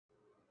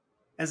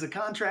As a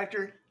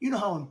contractor, you know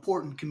how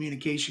important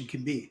communication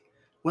can be,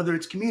 whether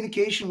it's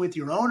communication with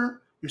your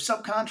owner, your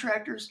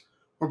subcontractors,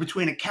 or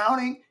between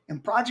accounting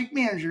and project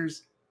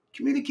managers.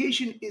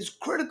 Communication is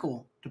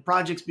critical to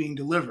projects being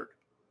delivered.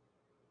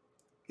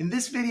 In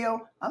this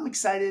video, I'm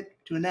excited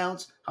to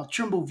announce how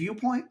Trimble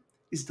Viewpoint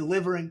is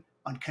delivering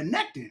on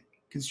connected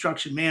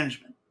construction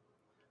management,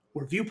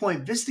 where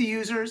Viewpoint Vista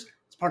users,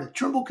 as part of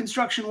Trimble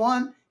Construction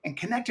One and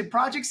connected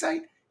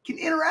ProjectSight, can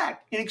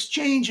interact and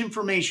exchange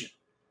information.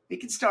 They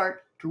can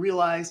start to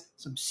realize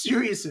some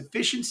serious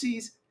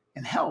efficiencies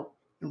and help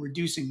in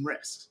reducing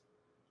risks.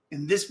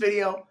 In this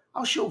video,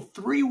 I'll show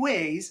 3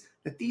 ways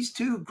that these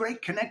 2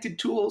 great connected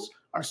tools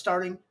are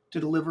starting to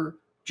deliver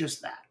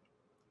just that.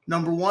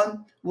 Number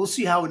 1, we'll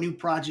see how a new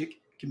project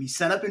can be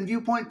set up in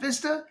Viewpoint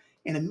Vista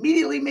and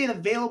immediately made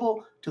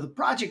available to the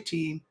project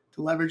team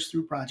to leverage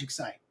through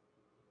ProjectSight.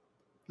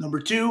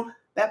 Number 2,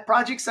 that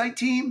ProjectSight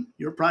team,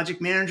 your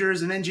project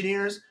managers and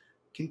engineers,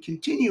 can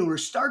continue or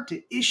start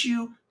to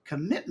issue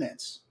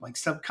commitments like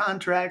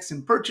subcontracts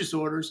and purchase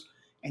orders,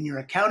 and your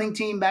accounting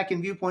team back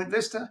in Viewpoint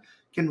Vista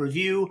can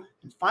review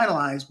and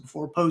finalize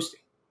before posting.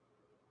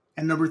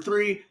 And number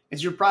 3,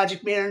 as your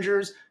project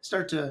managers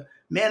start to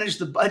manage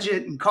the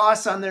budget and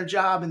costs on their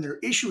job and they're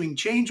issuing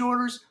change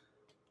orders,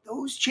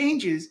 those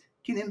changes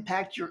can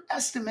impact your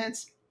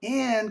estimates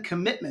and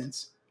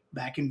commitments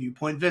back in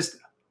Viewpoint Vista.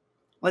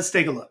 Let's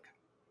take a look.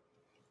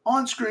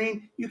 On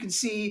screen, you can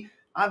see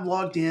I've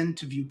logged in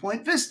to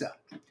Viewpoint Vista.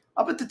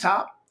 Up at the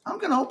top, I'm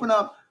going to open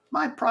up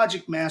my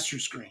project master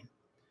screen.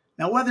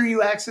 Now, whether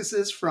you access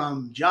this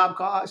from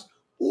JobCost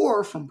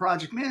or from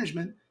project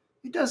management,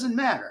 it doesn't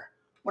matter.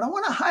 What I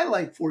want to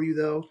highlight for you,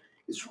 though,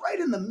 is right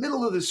in the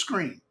middle of the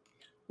screen,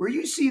 where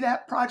you see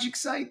that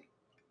ProjectSight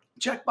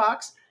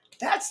checkbox.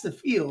 That's the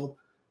field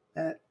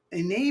that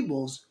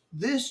enables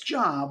this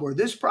job or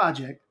this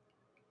project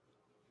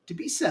to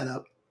be set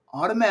up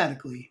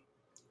automatically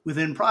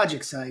within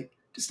ProjectSight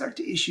to start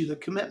to issue the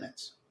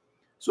commitments.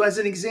 So as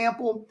an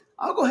example,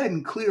 I'll go ahead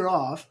and clear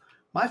off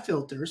my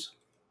filters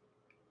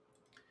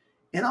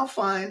and I'll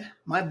find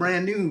my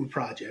brand new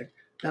project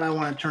that I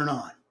want to turn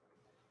on.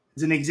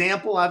 As an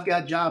example, I've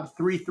got job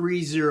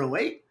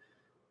 3308.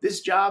 This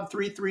job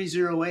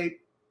 3308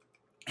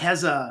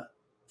 has a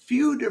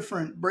few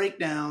different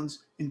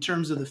breakdowns in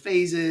terms of the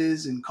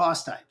phases and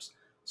cost types.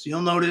 So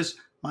you'll notice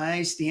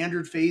my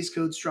standard phase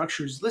code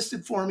structure is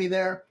listed for me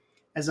there.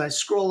 As I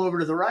scroll over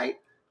to the right,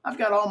 I've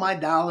got all my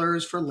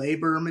dollars for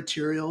labor,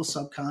 material,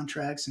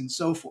 subcontracts, and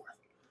so forth.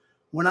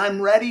 When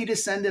I'm ready to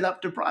send it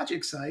up to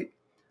ProjectSight,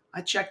 I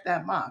check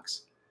that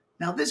box.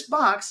 Now, this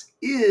box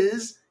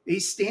is a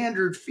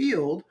standard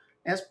field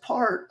as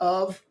part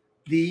of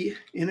the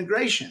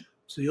integration.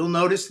 So you'll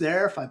notice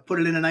there, if I put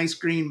it in a nice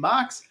green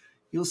box,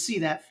 you'll see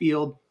that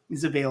field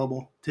is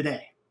available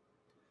today.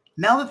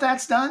 Now that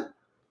that's done,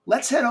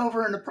 let's head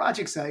over into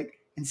ProjectSight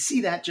and see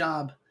that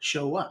job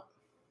show up.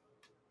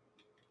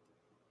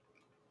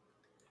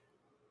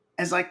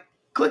 As I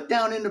click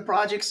down into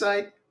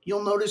ProjectSight,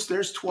 you'll notice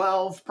there's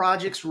 12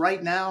 projects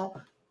right now.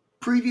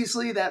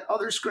 Previously, that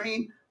other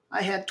screen,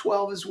 I had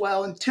 12 as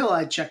well until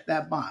I checked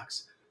that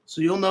box. So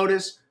you'll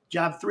notice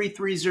job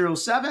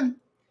 3307.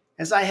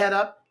 As I head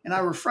up and I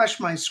refresh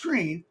my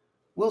screen,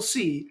 we'll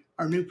see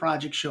our new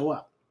project show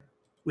up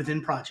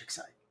within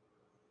ProjectSight.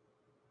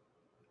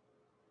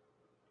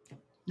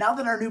 Now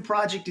that our new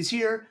project is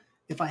here,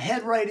 if I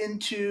head right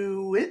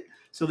into it,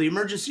 so the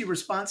Emergency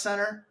Response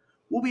Center,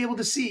 we'll be able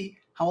to see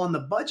how on the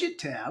Budget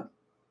tab,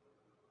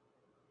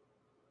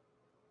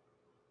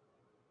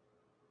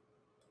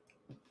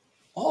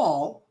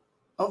 all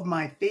of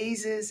my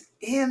phases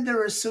and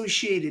their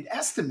associated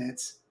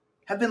estimates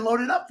have been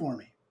loaded up for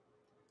me.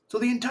 So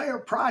the entire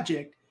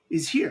project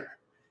is here.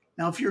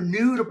 Now, if you're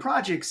new to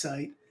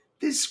ProjectSight,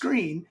 this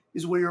screen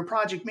is where your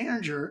project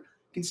manager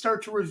can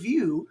start to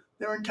review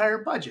their entire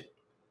budget.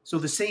 So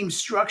the same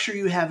structure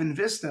you have in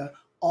Vista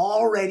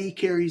already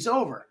carries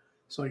over.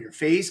 So your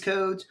phase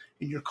codes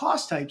and your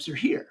cost types are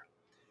here.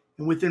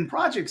 And within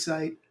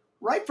ProjectSight,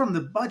 right from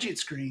the budget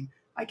screen,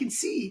 I can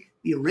see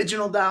the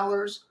original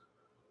dollars,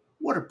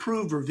 what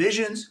approved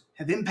revisions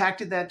have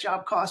impacted that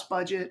job cost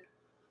budget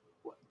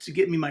to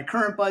get me my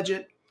current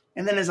budget.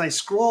 And then as I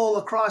scroll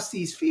across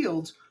these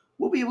fields,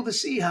 we'll be able to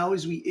see how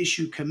as we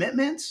issue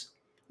commitments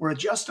or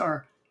adjust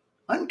our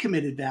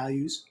uncommitted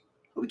values,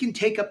 we can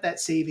take up that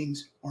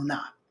savings or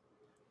not.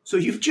 So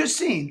you've just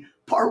seen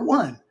part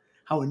 1,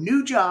 how a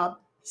new job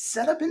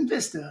set up in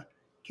Vista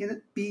can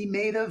be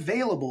made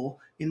available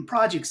in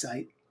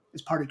ProjectSight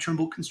as part of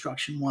Trimble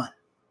Construction One.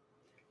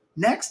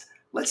 Next,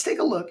 let's take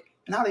a look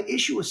at how to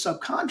issue a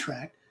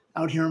subcontract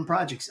out here in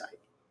ProjectSight.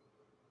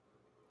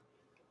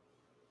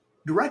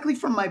 Directly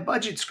from my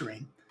budget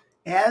screen,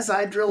 as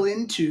I drill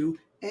into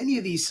any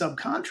of these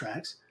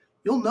subcontracts,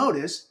 you'll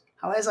notice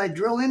how as I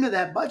drill into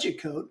that budget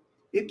code,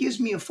 it gives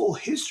me a full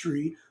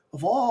history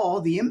of all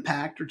the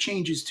impact or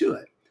changes to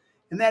it.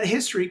 And that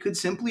history could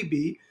simply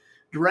be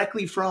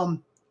directly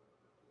from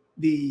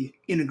the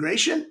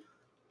integration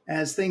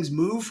as things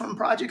move from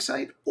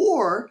ProjectSight,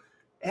 or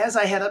as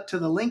I head up to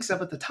the links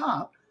up at the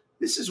top,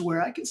 this is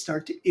where I can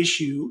start to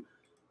issue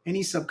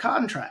any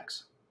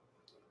subcontracts.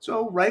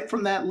 So right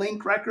from that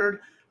link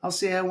record, I'll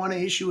say I want to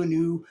issue a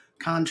new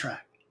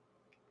contract,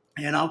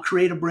 and I'll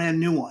create a brand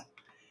new one.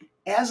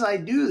 As I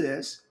do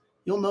this,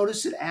 you'll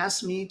notice it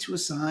asks me to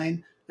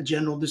assign a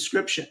general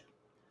description.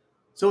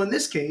 So in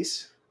this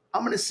case,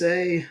 I'm going to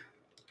say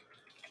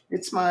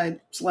it's my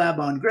slab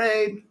on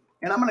grade,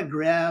 and I'm going to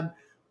grab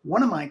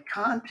one of my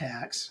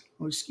contacts,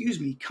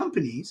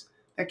 companies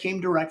that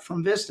came direct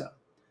from Vista.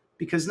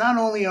 Because not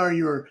only are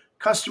your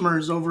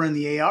customers over in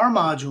the AR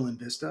module in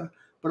Vista,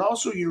 but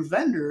also your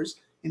vendors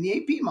in the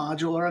AP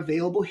module are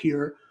available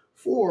here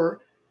for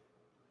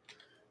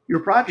your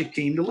project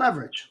team to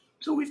leverage.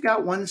 So we've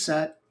got one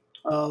set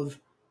of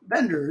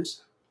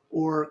vendors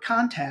or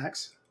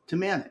contacts to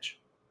manage.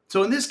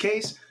 So in this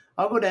case,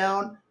 I'll go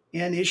down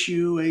and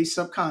issue a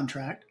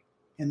subcontract,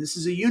 and this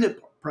is a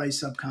unit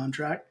price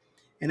subcontract.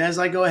 And as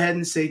I go ahead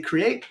and say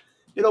create,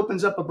 it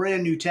opens up a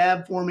brand new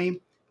tab for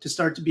me to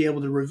start to be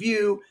able to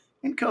review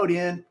and code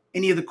in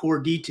any of the core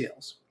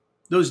details.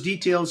 Those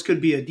details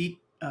could be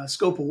a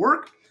scope of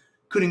work,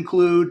 could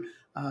include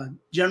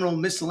general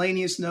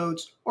miscellaneous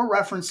notes or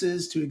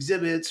references to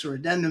exhibits or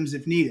addendums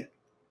if needed.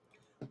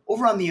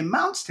 Over on the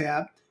Amounts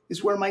tab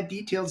is where my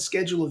detailed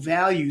schedule of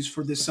values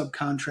for this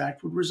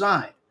subcontract would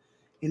reside.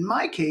 In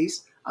my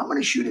case, I'm going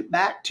to shoot it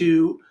back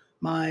to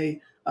my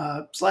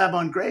slab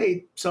on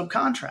grade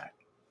subcontract.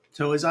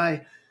 So as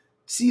I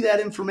see that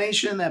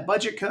information, that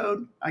budget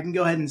code, I can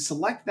go ahead and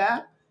select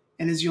that.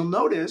 And as you'll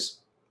notice,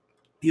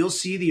 you'll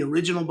see the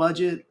original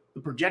budget,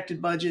 the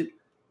projected budget,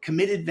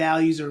 committed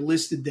values are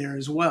listed there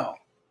as well.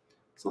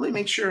 So let me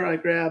make sure I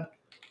grab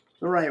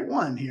the right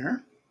one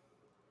here.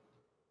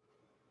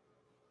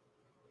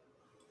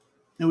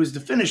 It was the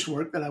finished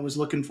work that I was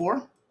looking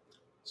for.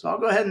 So I'll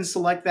go ahead and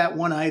select that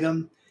one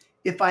item.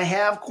 If I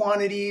have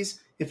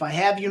quantities, if I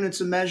have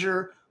units of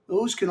measure,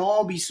 those can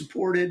all be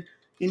supported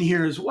in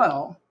here as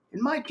well.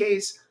 In my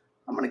case,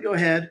 I'm going to go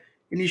ahead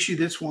and issue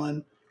this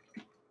one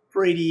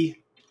for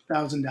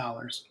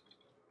 $80,000.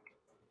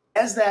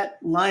 As that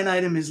line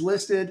item is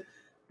listed,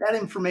 that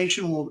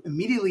information will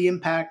immediately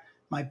impact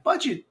my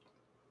budget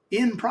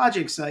in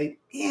ProjectSight,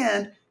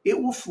 and it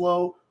will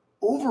flow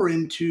over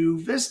into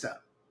Vista.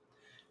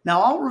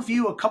 Now I'll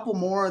review a couple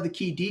more of the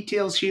key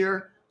details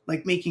here,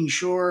 like making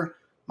sure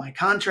my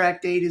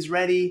contract date is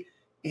ready,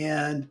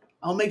 and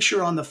I'll make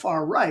sure on the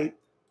far right,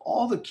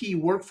 all the key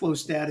workflow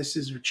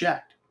statuses are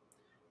checked.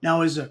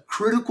 Now, as a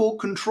critical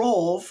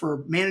control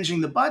for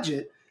managing the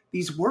budget,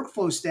 these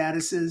workflow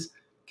statuses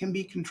can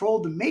be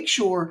controlled to make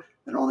sure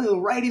that only the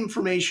right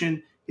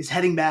information is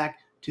heading back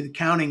to the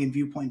accounting and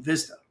Viewpoint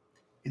Vista.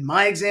 In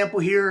my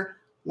example here,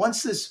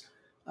 once this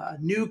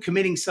new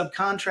committing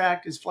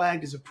subcontract is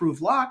flagged as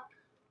approved lock,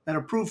 that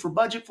approved for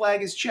budget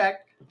flag is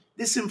checked,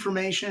 this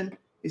information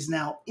is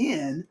now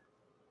in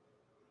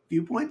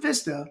Viewpoint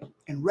Vista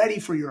and ready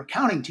for your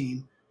accounting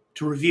team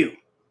to review.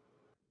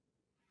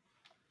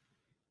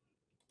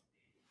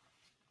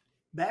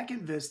 Back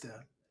in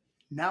Vista,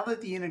 now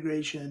that the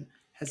integration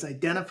has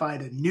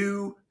identified a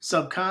new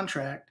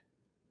subcontract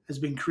has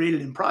been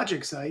created in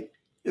ProjectSight,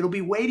 it'll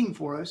be waiting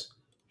for us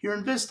here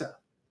in Vista.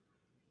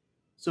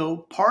 So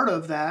part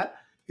of that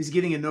is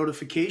getting a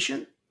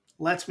notification,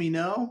 lets me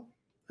know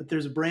that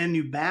there's a brand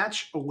new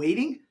batch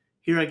awaiting.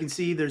 Here I can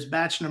see there's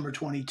batch number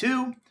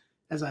 22.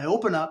 As I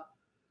open up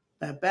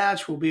that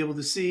batch, we'll be able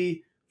to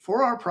see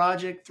for our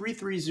project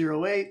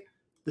 3308,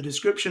 the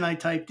description I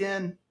typed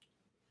in,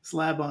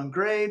 slab on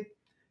grade,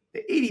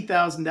 the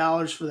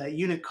 $80,000 for that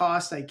unit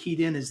cost I keyed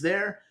in is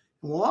there.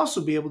 And we'll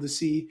also be able to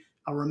see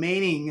a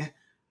remaining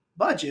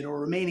budget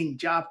or remaining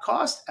job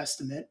cost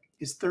estimate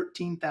is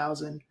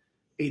 $13,800.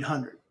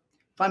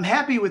 If I'm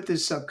happy with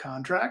this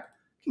subcontract,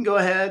 I can go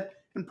ahead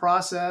and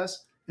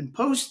process and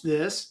post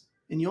this,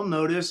 and you'll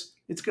notice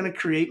it's going to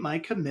create my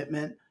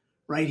commitment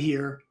right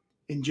here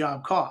in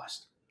job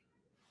cost.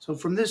 So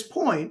from this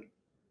point,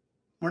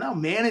 we're now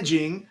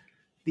managing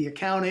the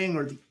accounting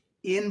or the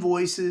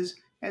invoices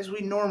as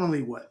we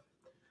normally would.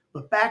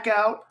 But back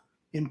out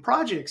in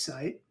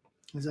ProjectSight,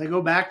 as I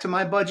go back to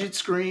my budget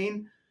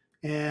screen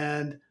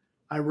and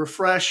I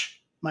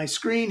refresh my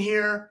screen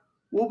here,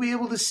 we'll be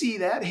able to see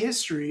that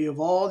history of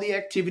all the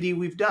activity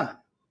we've done.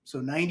 So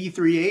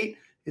 93.8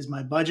 is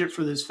my budget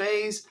for this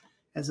phase.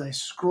 As I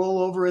scroll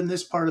over in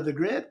this part of the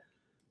grid,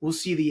 we'll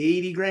see the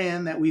 80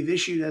 grand that we've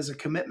issued as a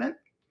commitment.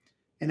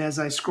 And as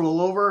I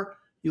scroll over,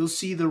 you'll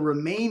see the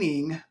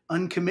remaining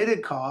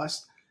uncommitted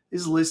cost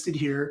is listed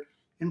here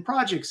in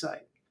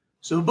ProjectSight.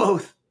 So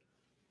both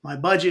my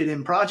budget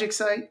in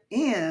ProjectSight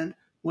and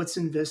what's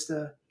in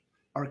Vista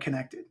are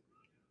connected.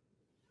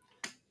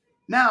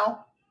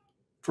 Now,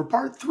 for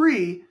part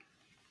 3,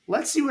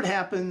 let's see what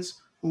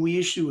happens when we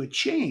issue a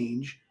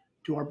change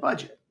to our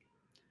budget.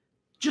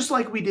 Just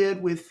like we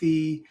did with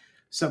the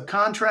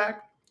subcontract,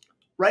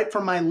 right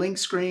from my link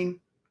screen,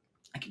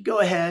 I could go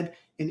ahead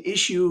and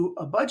issue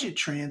a budget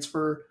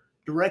transfer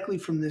directly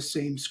from this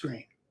same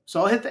screen.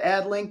 So I'll hit the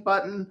Add Link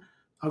button,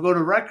 I'll go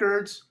to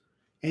Records,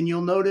 and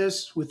you'll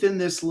notice within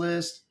this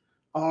list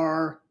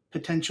are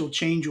potential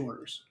change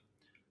orders.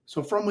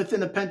 So from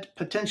within a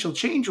potential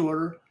change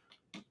order,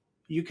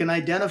 you can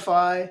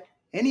identify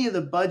any of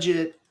the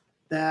budget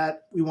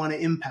that we want to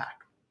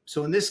impact.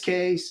 So in this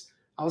case,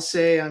 I'll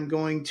say I'm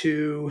going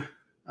to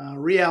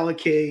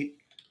reallocate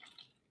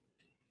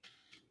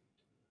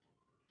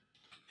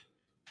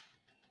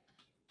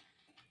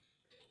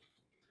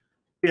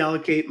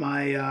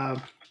my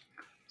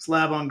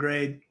slab on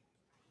grade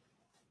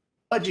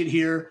budget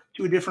here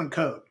to a different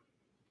code.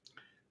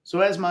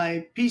 So as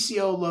my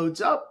PCO loads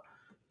up,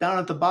 down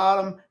at the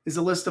bottom is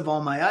a list of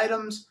all my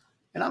items,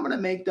 and I'm going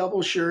to make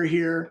double sure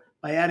here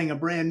by adding a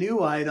brand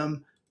new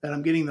item that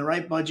I'm getting the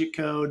right budget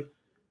code.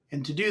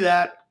 And to do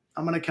that,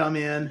 I'm going to come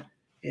in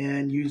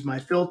and use my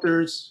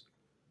filters,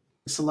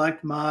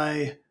 select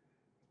my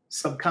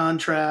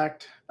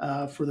subcontract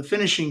for the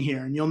finishing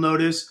here. And you'll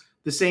notice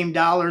the same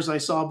dollars I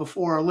saw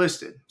before are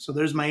listed. So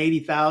there's my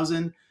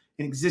 80,000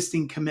 in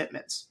existing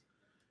commitments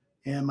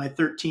and my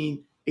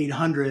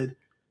 13,800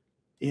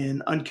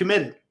 in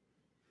uncommitted.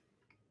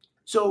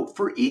 So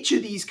for each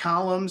of these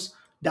columns,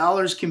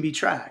 dollars can be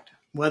tracked,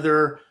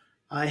 whether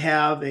I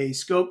have a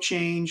scope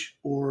change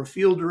or a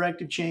field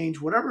directive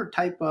change, whatever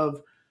type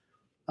of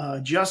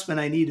adjustment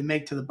I need to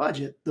make to the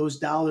budget, those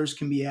dollars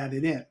can be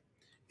added in.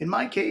 In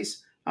my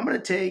case, I'm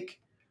going to take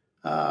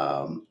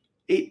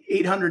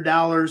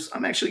 $800.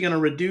 I'm actually going to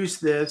reduce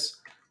this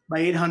by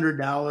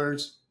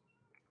 $800,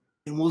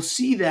 and we'll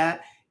see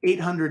that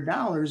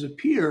 $800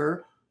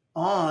 appear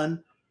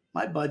on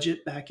my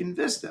budget back in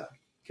Vista,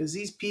 because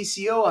these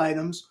PCO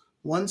items,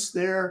 once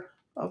they're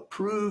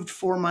approved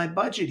for my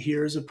budget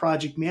here as a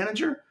project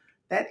manager,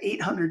 that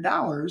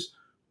 $800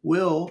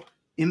 will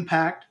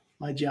impact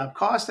my job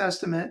cost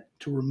estimate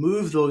to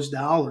remove those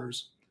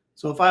dollars.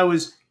 So if I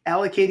was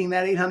allocating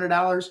that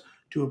 $800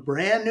 to a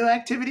brand new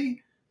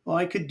activity, well,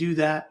 I could do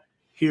that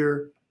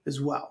here as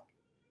well.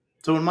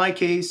 So in my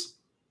case,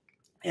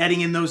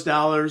 adding in those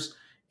dollars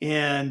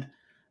and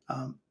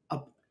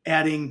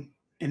adding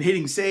and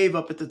hitting save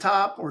up at the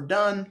top or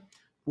done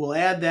will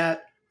add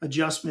that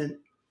adjustment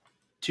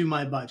to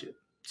my budget.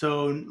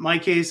 So in my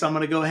case, I'm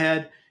going to go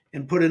ahead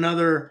and put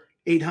another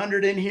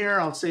 $800 in here.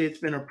 I'll say it's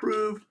been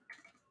approved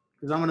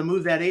because I'm going to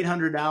move that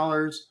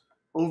 $800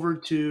 over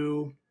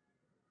to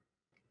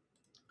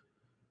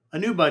a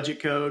new budget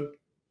code,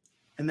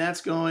 and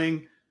that's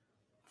going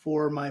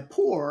for my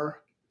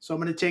pour. So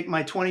I'm going to take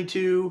my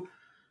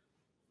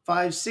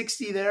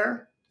 22,560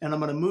 there, and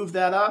I'm going to move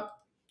that up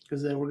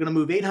because we're going to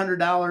move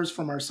 $800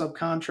 from our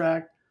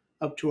subcontract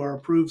up to our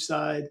approved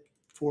side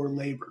for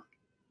labor.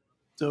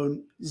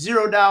 So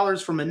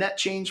 $0 from a net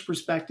change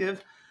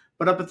perspective,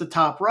 but up at the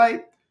top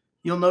right,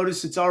 you'll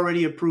notice it's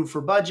already approved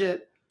for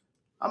budget.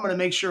 I'm going to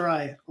make sure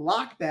I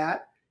lock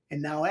that. And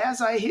now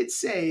as I hit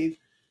save,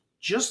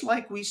 just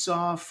like we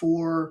saw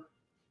for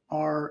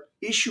our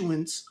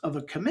issuance of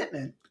a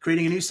commitment,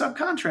 creating a new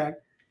subcontract,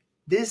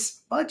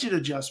 this budget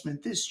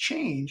adjustment, this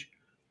change,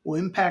 will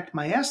impact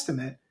my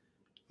estimate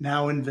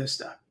now in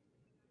Vista.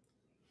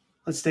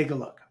 Let's take a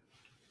look.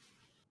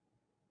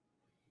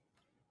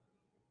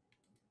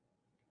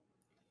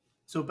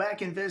 So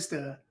back in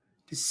Vista,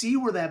 to see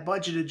where that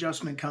budget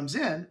adjustment comes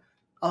in,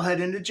 I'll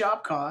head into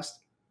JobCost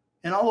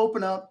and I'll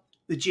open up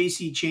the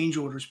JC Change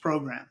Orders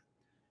program.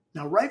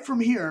 Now, right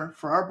from here,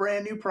 for our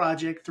brand new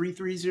project,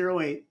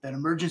 3308, that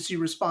Emergency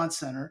Response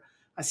Center,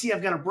 I see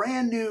I've got a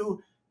brand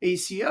new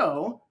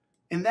ACO,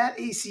 and that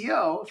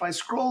ACO, if I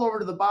scroll over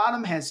to the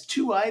bottom, has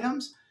 2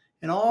 items,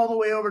 and all the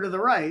way over to the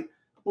right,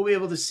 we'll be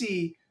able to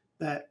see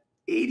that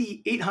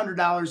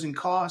 $800 in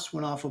costs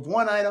went off of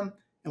one item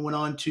and went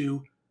on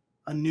to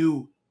a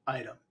new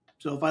item.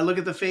 So if I look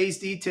at the phase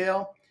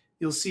detail,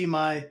 you'll see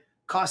my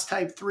cost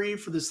type 3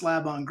 for the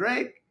slab on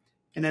grade,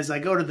 and as I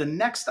go to the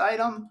next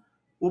item,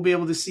 we'll be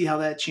able to see how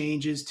that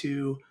changes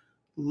to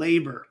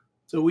labor.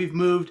 So we've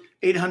moved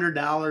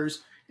 $800,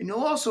 and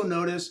you'll also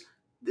notice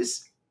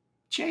this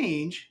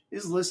change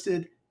is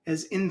listed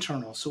as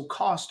internal, so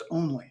cost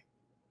only.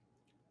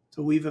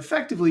 So we've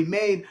effectively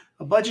made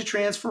a budget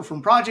transfer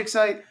from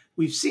ProjectSight.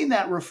 We've seen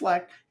that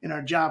reflect in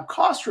our job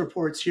cost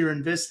reports here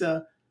in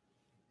Vista,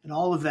 and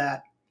all of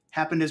that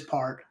happened as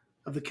part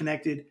of the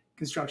Connected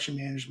Construction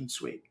Management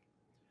Suite.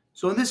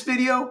 So in this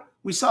video,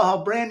 we saw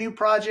how brand new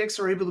projects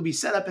are able to be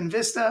set up in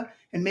Vista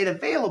and made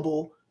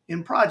available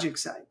in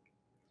ProjectSight.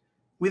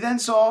 We then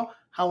saw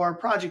how our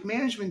project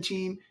management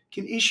team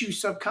can issue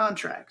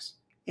subcontracts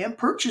and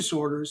purchase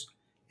orders,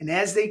 and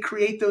as they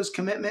create those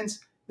commitments,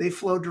 they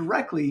flow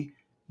directly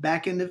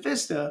back into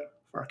Vista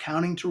for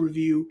accounting to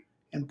review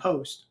and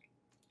post.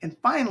 And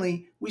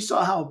finally, we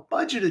saw how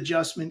budget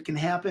adjustment can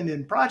happen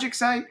in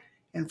ProjectSight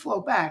and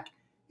flow back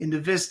into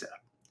Vista.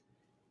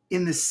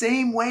 In the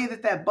same way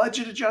that that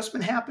budget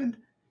adjustment happened,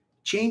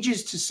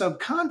 changes to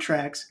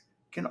subcontracts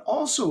can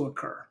also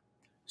occur.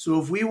 So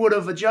if we would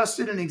have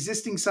adjusted an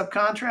existing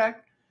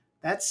subcontract,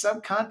 that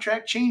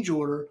subcontract change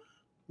order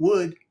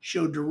would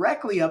show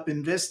directly up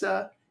in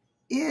Vista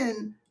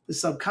in the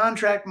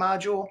subcontract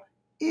module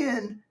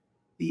in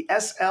the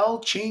SL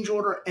change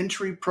order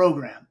entry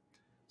program.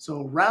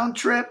 So round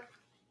trip,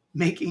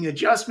 making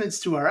adjustments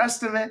to our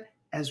estimate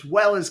as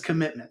well as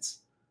commitments.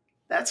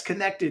 That's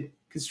connected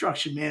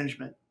construction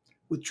management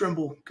with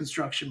Trimble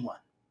Construction One.